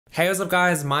Hey, what's up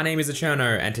guys, my name is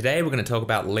Cherno and today we're going to talk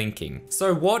about linking.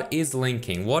 So what is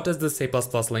linking? What does the C++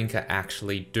 linker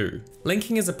actually do?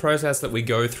 Linking is a process that we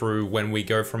go through when we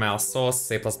go from our source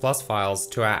C++ files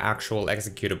to our actual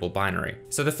executable binary.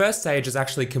 So the first stage is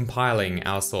actually compiling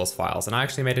our source files, and I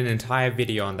actually made an entire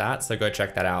video on that, so go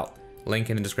check that out. Link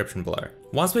in the description below.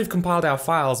 Once we've compiled our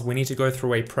files, we need to go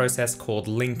through a process called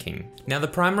linking. Now the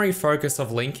primary focus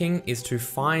of linking is to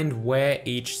find where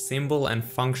each symbol and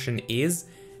function is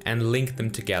and link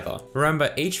them together.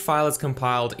 Remember, each file is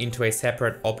compiled into a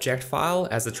separate object file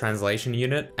as a translation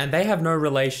unit, and they have no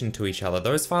relation to each other.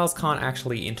 Those files can't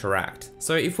actually interact.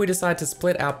 So if we decide to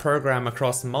split our program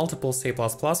across multiple C++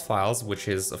 files, which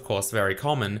is of course very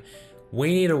common,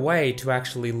 we need a way to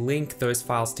actually link those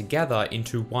files together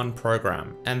into one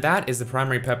program. And that is the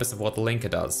primary purpose of what the linker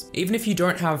does. Even if you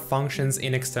don't have functions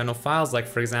in external files, like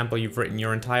for example, you've written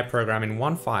your entire program in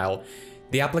one file,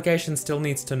 the application still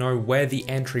needs to know where the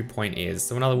entry point is.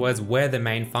 So in other words, where the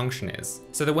main function is.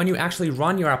 So that when you actually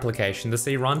run your application, the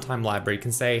C runtime library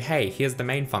can say, hey, here's the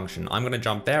main function. I'm gonna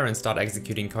jump there and start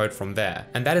executing code from there.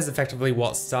 And that is effectively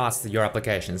what starts your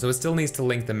application. So it still needs to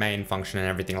link the main function and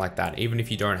everything like that, even if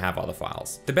you don't have other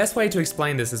files. The best way to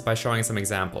explain this is by showing some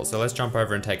examples. So let's jump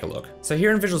over and take a look. So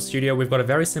here in Visual Studio, we've got a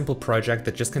very simple project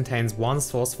that just contains one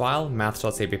source file,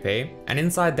 math.cpp. And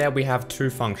inside there, we have two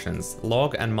functions,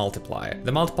 log and multiply.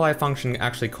 The multiply function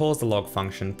actually calls the log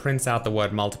function, prints out the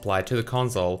word multiply to the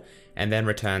console, and then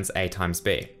returns a times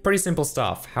b. Pretty simple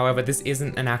stuff. However, this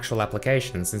isn't an actual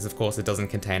application since of course it doesn't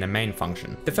contain a main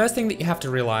function. The first thing that you have to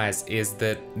realize is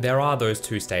that there are those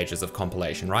two stages of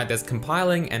compilation, right? There's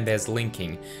compiling and there's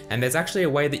linking, and there's actually a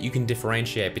way that you can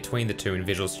differentiate between the two in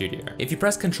Visual Studio. If you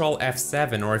press Ctrl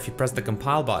F7 or if you press the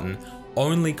compile button,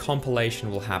 only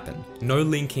compilation will happen. No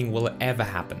linking will ever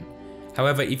happen.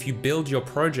 However, if you build your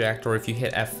project or if you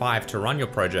hit F5 to run your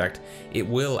project, it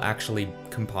will actually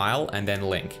compile and then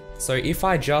link. So if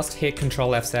I just hit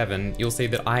Ctrl F7, you'll see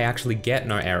that I actually get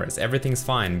no errors. Everything's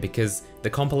fine because the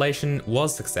compilation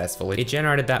was successful. It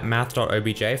generated that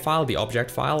math.obj file, the object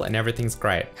file, and everything's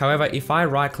great. However, if I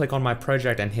right click on my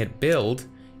project and hit build,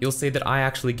 you'll see that I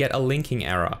actually get a linking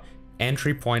error.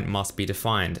 Entry point must be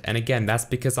defined. And again, that's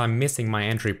because I'm missing my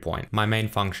entry point, my main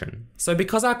function. So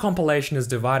because our compilation is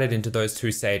divided into those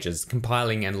two stages,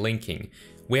 compiling and linking,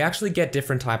 we actually get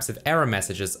different types of error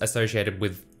messages associated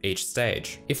with each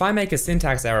stage. If I make a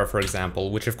syntax error, for example,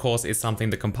 which of course is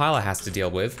something the compiler has to deal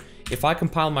with, if I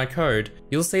compile my code,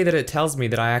 you'll see that it tells me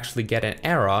that I actually get an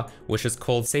error, which is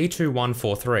called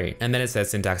C2143, and then it says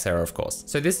syntax error, of course.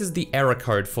 So this is the error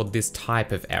code for this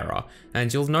type of error,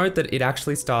 and you'll note that it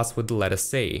actually starts with the letter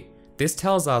C. This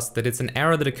tells us that it's an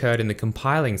error that occurred in the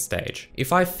compiling stage.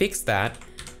 If I fix that,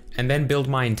 and then build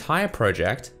my entire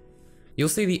project, you'll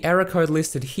see the error code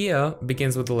listed here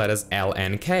begins with the letters L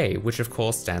and K, which of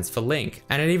course stands for link.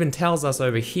 And it even tells us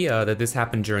over here that this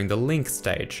happened during the link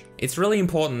stage. It's really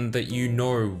important that you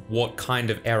know what kind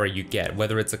of error you get,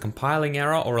 whether it's a compiling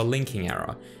error or a linking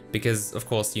error, because of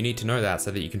course you need to know that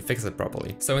so that you can fix it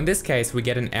properly. So in this case, we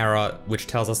get an error which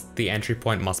tells us the entry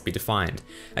point must be defined.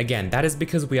 Again, that is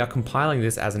because we are compiling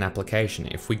this as an application.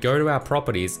 If we go to our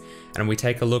properties and we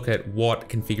take a look at what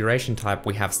configuration type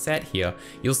we have set here,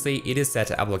 you'll see it is set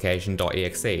to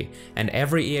application.exe, and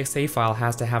every exe file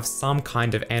has to have some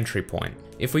kind of entry point.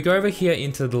 If we go over here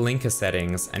into the linker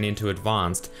settings and into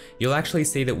advanced, you'll actually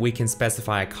see that we can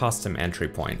specify a custom entry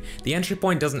point. The entry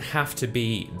point doesn't have to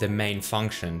be the main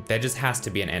function, there just has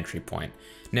to be an entry point.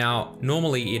 Now,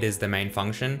 normally it is the main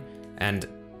function, and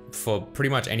for pretty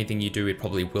much anything you do, it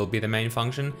probably will be the main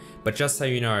function, but just so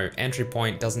you know, entry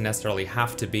point doesn't necessarily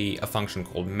have to be a function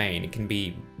called main, it can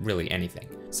be really anything.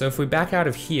 So if we back out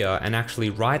of here and actually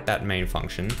write that main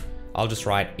function, I'll just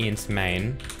write int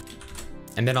main,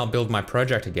 and then I'll build my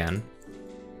project again,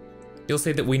 you'll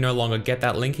see that we no longer get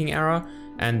that linking error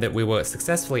and that we were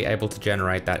successfully able to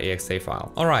generate that exe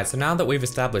file. Alright, so now that we've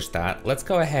established that, let's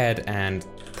go ahead and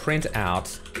print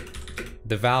out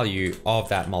the value of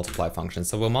that multiply function.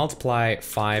 So we'll multiply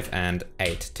 5 and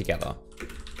 8 together.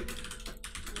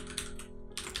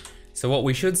 So what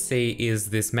we should see is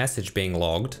this message being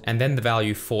logged and then the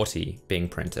value 40 being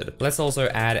printed. Let's also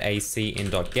add a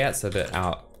cin.get so that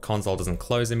our console doesn't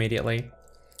close immediately.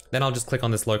 Then I'll just click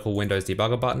on this local Windows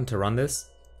debugger button to run this.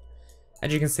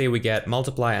 As you can see, we get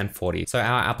multiply and 40. So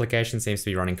our application seems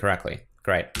to be running correctly.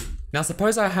 Great. Now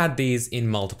suppose I had these in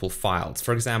multiple files.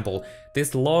 For example,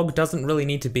 this log doesn't really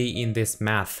need to be in this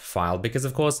math file because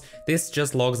of course this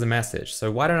just logs the message.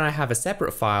 So why don't I have a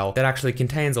separate file that actually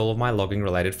contains all of my logging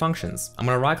related functions? I'm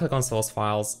going to right click on source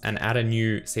files and add a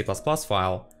new C++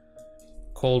 file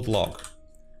called log.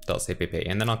 math.cpp,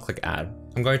 and then I'll click add.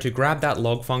 I'm going to grab that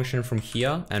log function from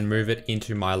here and move it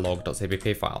into my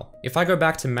log.cpp file. If I go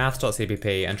back to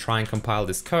math.cpp and try and compile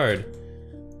this code,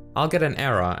 I'll get an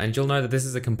error, and you'll know that this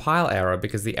is a compile error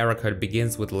because the error code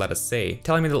begins with the letter C,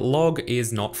 telling me that log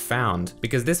is not found,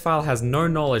 because this file has no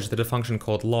knowledge that a function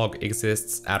called log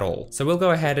exists at all. So we'll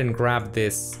go ahead and grab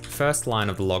this first line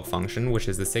of the log function, which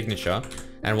is the signature,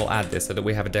 and we'll add this so that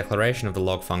we have a declaration of the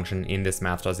log function in this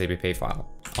math.cpp file.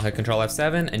 I'll hit Ctrl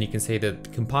F7 and you can see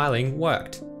that compiling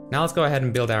worked. Now let's go ahead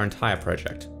and build our entire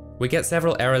project. We get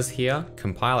several errors here,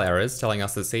 compile errors, telling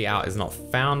us that cout is not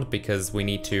found because we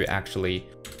need to actually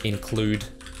include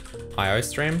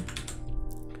IOStream.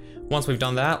 Once we've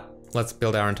done that, let's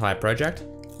build our entire project.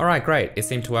 Alright, great, it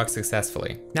seemed to work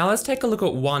successfully. Now let's take a look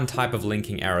at one type of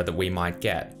linking error that we might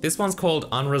get. This one's called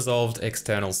unresolved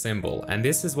external symbol, and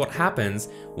this is what happens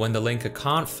when the linker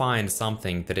can't find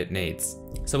something that it needs.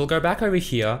 So we'll go back over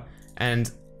here,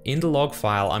 and in the log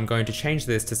file, I'm going to change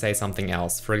this to say something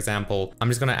else. For example, I'm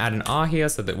just going to add an R here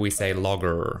so that we say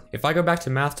logger. If I go back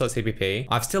to math.cpp,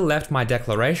 I've still left my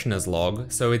declaration as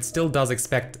log, so it still does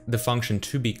expect the function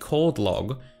to be called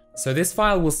log. So this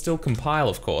file will still compile,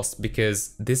 of course,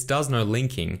 because this does no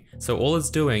linking. So all it's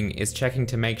doing is checking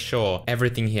to make sure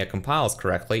everything here compiles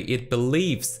correctly. It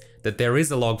believes that there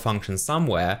is a log function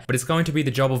somewhere, but it's going to be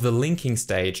the job of the linking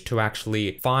stage to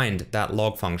actually find that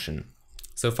log function.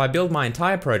 So if I build my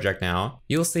entire project now,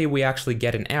 you'll see we actually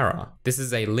get an error. This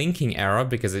is a linking error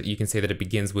because you can see that it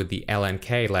begins with the L and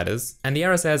K letters, and the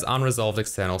error says unresolved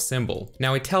external symbol.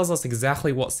 Now it tells us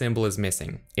exactly what symbol is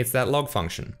missing. It's that log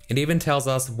function. It even tells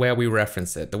us where we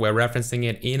reference it, that we're referencing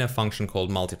it in a function called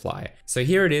multiply. So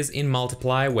here it is in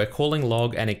multiply, we're calling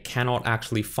log and it cannot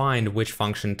actually find which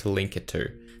function to link it to.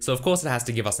 So of course it has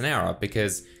to give us an error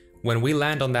because when we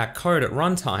land on that code at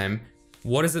runtime,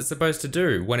 what is it supposed to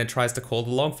do when it tries to call the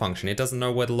log function? It doesn't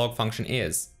know where the log function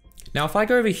is. Now, if I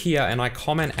go over here and I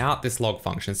comment out this log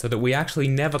function so that we actually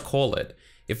never call it,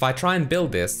 if I try and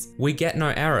build this, we get no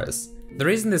errors. The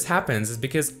reason this happens is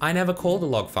because I never call the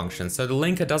log function, so the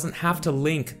linker doesn't have to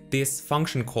link this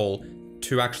function call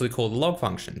to actually call the log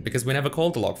function because we never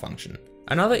called the log function.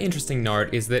 Another interesting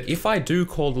note is that if I do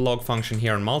call the log function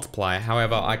here in multiply,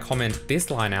 however, I comment this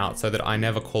line out so that I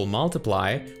never call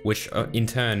multiply, which in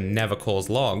turn never calls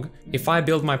log. If I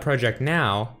build my project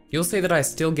now, you'll see that I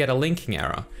still get a linking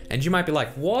error. And you might be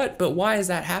like, what? But why is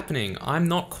that happening? I'm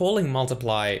not calling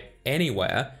multiply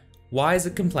anywhere. Why is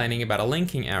it complaining about a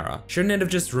linking error? Shouldn't it have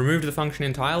just removed the function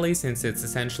entirely since it's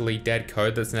essentially dead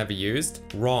code that's never used?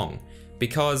 Wrong.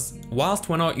 Because whilst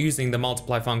we're not using the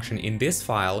multiply function in this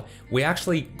file, we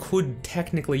actually could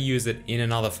technically use it in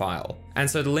another file. And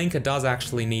so the linker does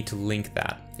actually need to link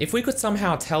that. If we could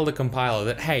somehow tell the compiler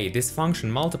that, hey, this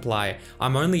function multiply,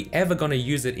 I'm only ever going to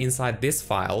use it inside this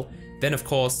file, then of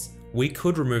course, we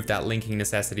could remove that linking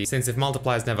necessity, since if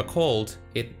multiply is never called,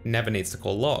 it never needs to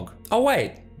call log. Oh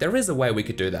wait, there is a way we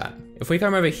could do that. If we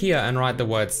come over here and write the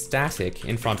word static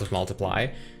in front of multiply,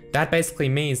 that basically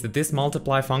means that this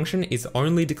multiply function is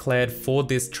only declared for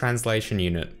this translation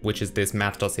unit, which is this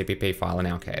math.cpp file in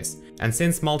our case. And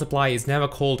since multiply is never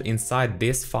called inside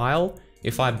this file,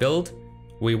 if I build,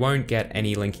 we won't get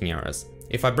any linking errors.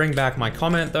 If I bring back my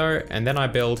comment though, and then I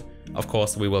build, of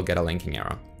course we will get a linking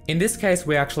error. In this case,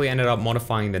 we actually ended up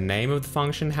modifying the name of the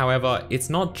function. However, it's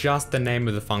not just the name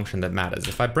of the function that matters.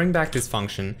 If I bring back this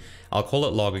function, I'll call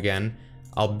it log again,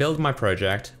 I'll build my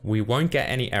project, we won't get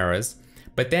any errors.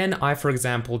 But then I, for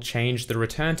example, change the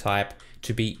return type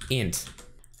to be int,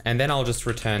 and then I'll just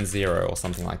return 0 or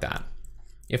something like that.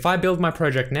 If I build my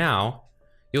project now,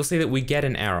 you'll see that we get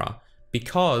an error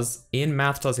because in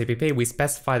math.cpp we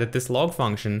specify that this log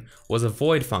function was a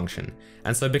void function.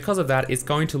 And so because of that, it's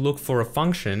going to look for a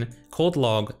function called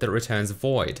log that returns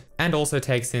void and also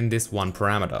takes in this one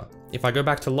parameter. If I go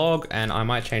back to log and I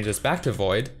might change this back to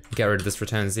void, get rid of this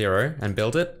return 0 and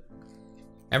build it,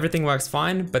 everything works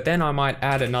fine, but then I might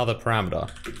add another parameter,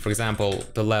 for example,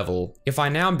 the level. If I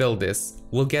now build this,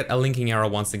 we'll get a linking error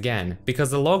once again,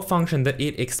 because the log function that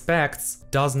it expects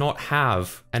does not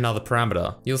have another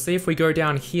parameter. You'll see if we go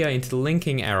down here into the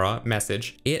linking error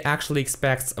message, it actually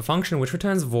expects a function which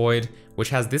returns void, which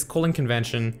has this calling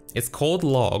convention. It's called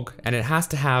log, and it has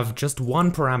to have just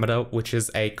one parameter, which is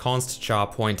a const char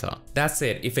pointer. That's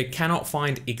it. If it cannot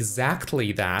find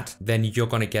exactly that, then you're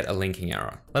going to get a linking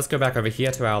error. Let's go back over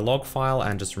here to our log file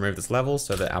and just remove this level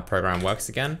so that our program works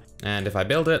again. And if I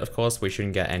build it, of course, we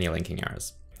shouldn't get any linking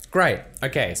errors. Great.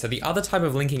 Okay, so the other type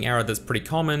of linking error that's pretty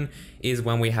common is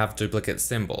when we have duplicate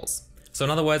symbols. So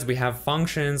in other words, we have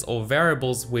functions or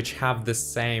variables which have the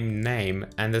same name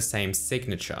and the same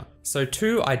signature. So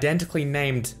two identically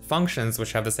named functions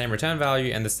which have the same return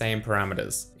value and the same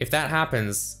parameters. If that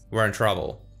happens, we're in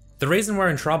trouble. The reason we're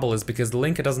in trouble is because the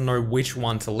linker doesn't know which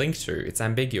one to link to, it's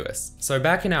ambiguous. So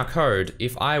back in our code,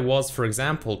 if I was, for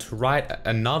example, to write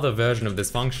another version of this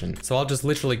function, so I'll just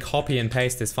literally copy and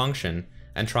paste this function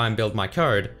and try and build my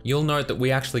code, you'll note that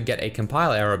we actually get a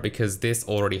compile error because this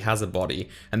already has a body,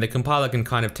 and the compiler can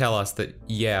kind of tell us that,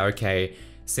 yeah, okay,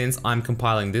 since I'm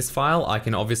compiling this file, I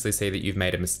can obviously see that you've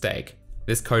made a mistake.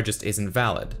 This code just isn't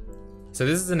valid. So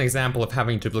this is an example of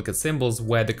having duplicate symbols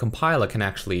where the compiler can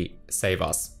actually save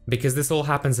us, because this all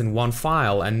happens in one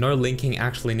file and no linking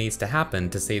actually needs to happen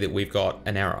to see that we've got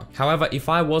an error. However, if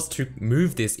I was to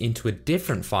move this into a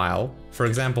different file, for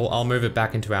example, I'll move it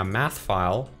back into our math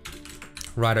file,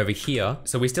 right over here.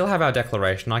 So we still have our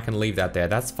declaration, I can leave that there,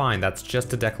 that's fine, that's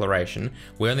just a declaration.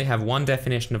 We only have one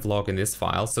definition of log in this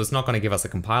file, so it's not going to give us a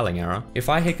compiling error. If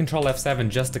I hit Ctrl F7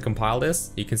 just to compile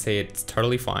this, you can see it's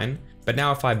totally fine. But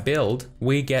now if I build,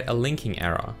 we get a linking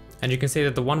error. And you can see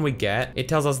that the one we get, it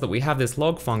tells us that we have this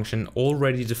log function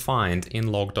already defined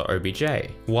in log.obj.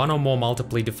 One or more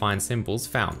multiply defined symbols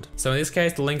found. So in this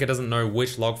case, the linker doesn't know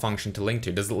which log function to link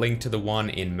to. Does it link to the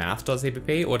one in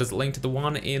math.cpp or does it link to the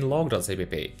one in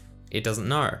log.cpp? It doesn't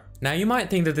know. Now you might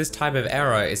think that this type of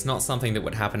error is not something that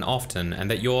would happen often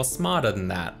and that you're smarter than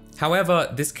that.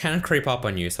 However, this can creep up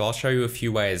on you, so I'll show you a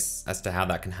few ways as to how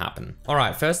that can happen. All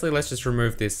right, firstly, let's just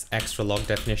remove this extra log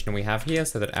definition we have here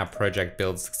so that our project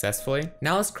builds successfully.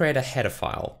 Now let's create a header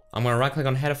file. I'm going to right click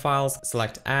on header files,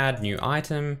 select add new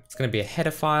item. It's going to be a header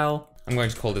file. I'm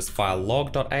going to call this file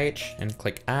log.h and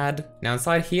click add. Now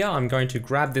inside here, I'm going to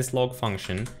grab this log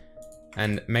function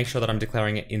and make sure that I'm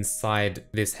declaring it inside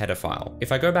this header file.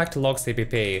 If I go back to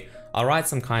log.cpp, I'll write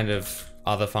some kind of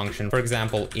other function, for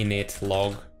example, init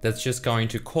log, that's just going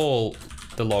to call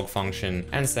the log function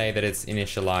and say that it's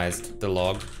initialized the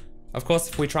log. Of course,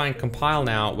 if we try and compile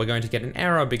now, we're going to get an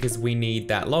error because we need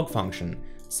that log function.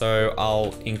 So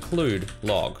I'll include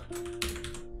log.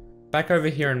 Back over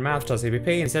here in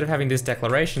math.cpp, instead of having this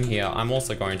declaration here, I'm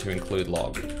also going to include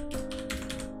log.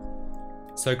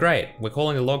 So great, we're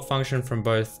calling the log function from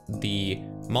both the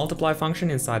multiply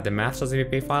function inside the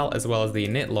math.cpp file as well as the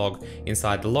init log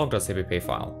inside the log.cpp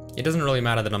file. It doesn't really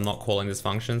matter that I'm not calling this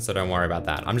function, so don't worry about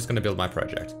that. I'm just going to build my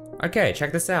project. Okay,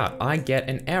 check this out. I get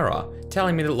an error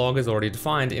telling me that log is already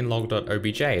defined in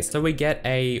log.obj. So we get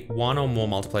a one or more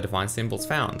multiply defined symbols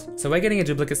found. So we're getting a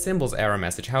duplicate symbols error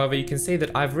message. However, you can see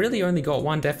that I've really only got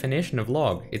one definition of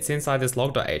log. It's inside this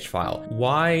log.h file.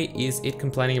 Why is it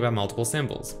complaining about multiple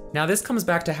symbols? Now this comes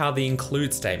back to how the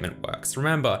include statement works.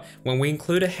 Remember, when we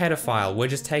include a header file, we're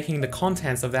just taking the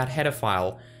contents of that header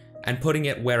file and putting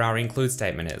it where our include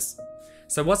statement is.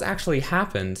 So what's actually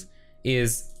happened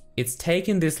is it's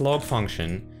taken this log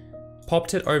function,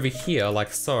 popped it over here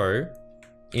like so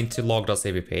into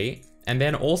log.cpp, and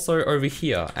then also over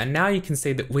here. And now you can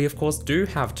see that we of course do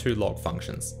have two log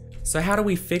functions. So how do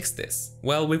we fix this?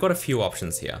 Well, we've got a few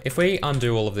options here. If we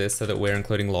undo all of this so that we're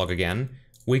including log again,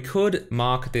 we could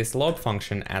mark this log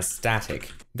function as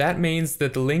static. That means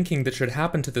that the linking that should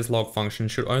happen to this log function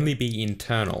should only be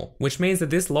internal, which means that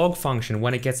this log function,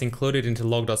 when it gets included into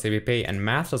log.cpp and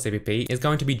math.cpp, is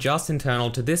going to be just internal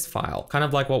to this file, kind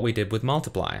of like what we did with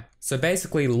multiply. So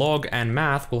basically log and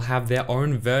math will have their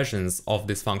own versions of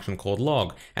this function called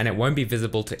log, and it won't be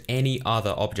visible to any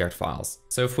other object files.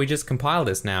 So if we just compile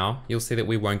this now, you'll see that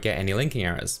we won't get any linking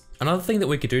errors. Another thing that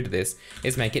we could do to this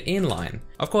is make it inline.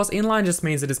 Of course, inline just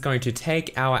means that it's going to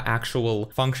take our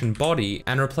actual function body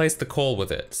and replace the call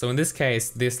with it. So in this case,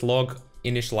 this log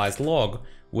initialized log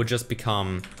would just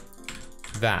become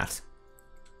that.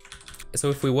 So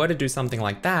if we were to do something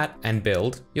like that and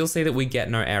build, you'll see that we get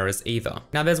no errors either.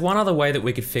 Now there's one other way that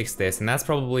we could fix this, and that's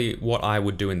probably what I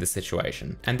would do in this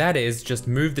situation. And that is just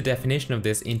move the definition of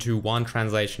this into one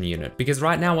translation unit. Because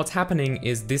right now what's happening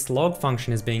is this log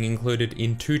function is being included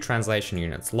in two translation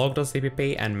units,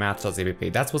 log.cpp and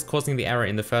math.cpp. That's what's causing the error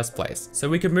in the first place. So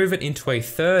we could move it into a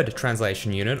third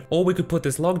translation unit, or we could put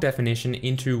this log definition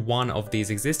into one of these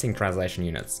existing translation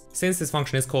units. Since this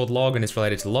function is called log and is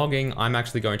related to logging, I'm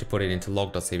actually going to put it into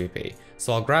log.cpp.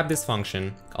 So I'll grab this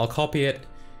function, I'll copy it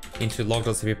into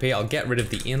log.cpp, I'll get rid of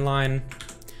the inline,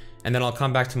 and then I'll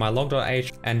come back to my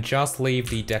log.h and just leave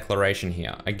the declaration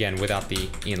here, again without the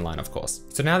inline of course.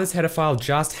 So now this header file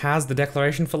just has the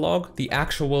declaration for log. The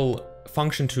actual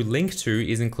function to link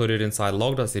to is included inside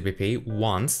log.cpp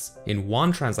once in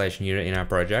one translation unit in our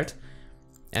project,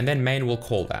 and then main will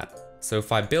call that. So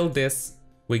if I build this,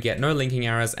 we get no linking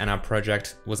errors and our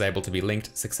project was able to be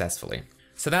linked successfully.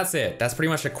 So that's it. That's pretty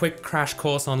much a quick crash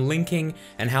course on linking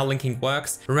and how linking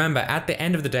works. Remember, at the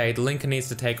end of the day, the linker needs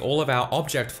to take all of our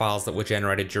object files that were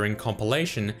generated during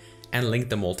compilation and link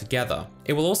them all together.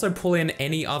 It will also pull in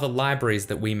any other libraries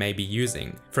that we may be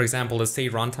using. For example, the C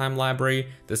runtime library,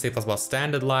 the C++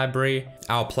 standard library,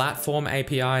 our platform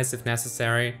APIs if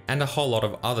necessary, and a whole lot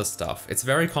of other stuff. It's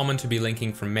very common to be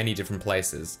linking from many different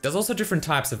places. There's also different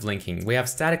types of linking. We have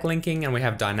static linking and we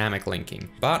have dynamic linking,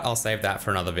 but I'll save that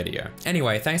for another video.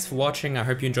 Anyway, thanks for watching. I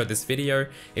hope you enjoyed this video.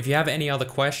 If you have any other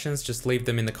questions, just leave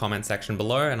them in the comment section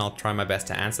below and I'll try my best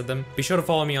to answer them. Be sure to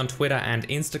follow me on Twitter and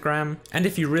Instagram. And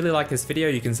if you really like this video,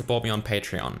 you can support me on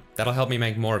Patreon. That'll help me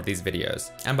make more of these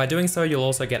videos. And by doing so, you'll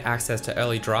also get access to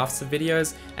early drafts of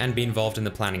videos and be involved in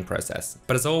the planning process.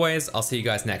 But as always, I'll see you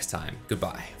guys next time.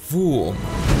 Goodbye. Vroom.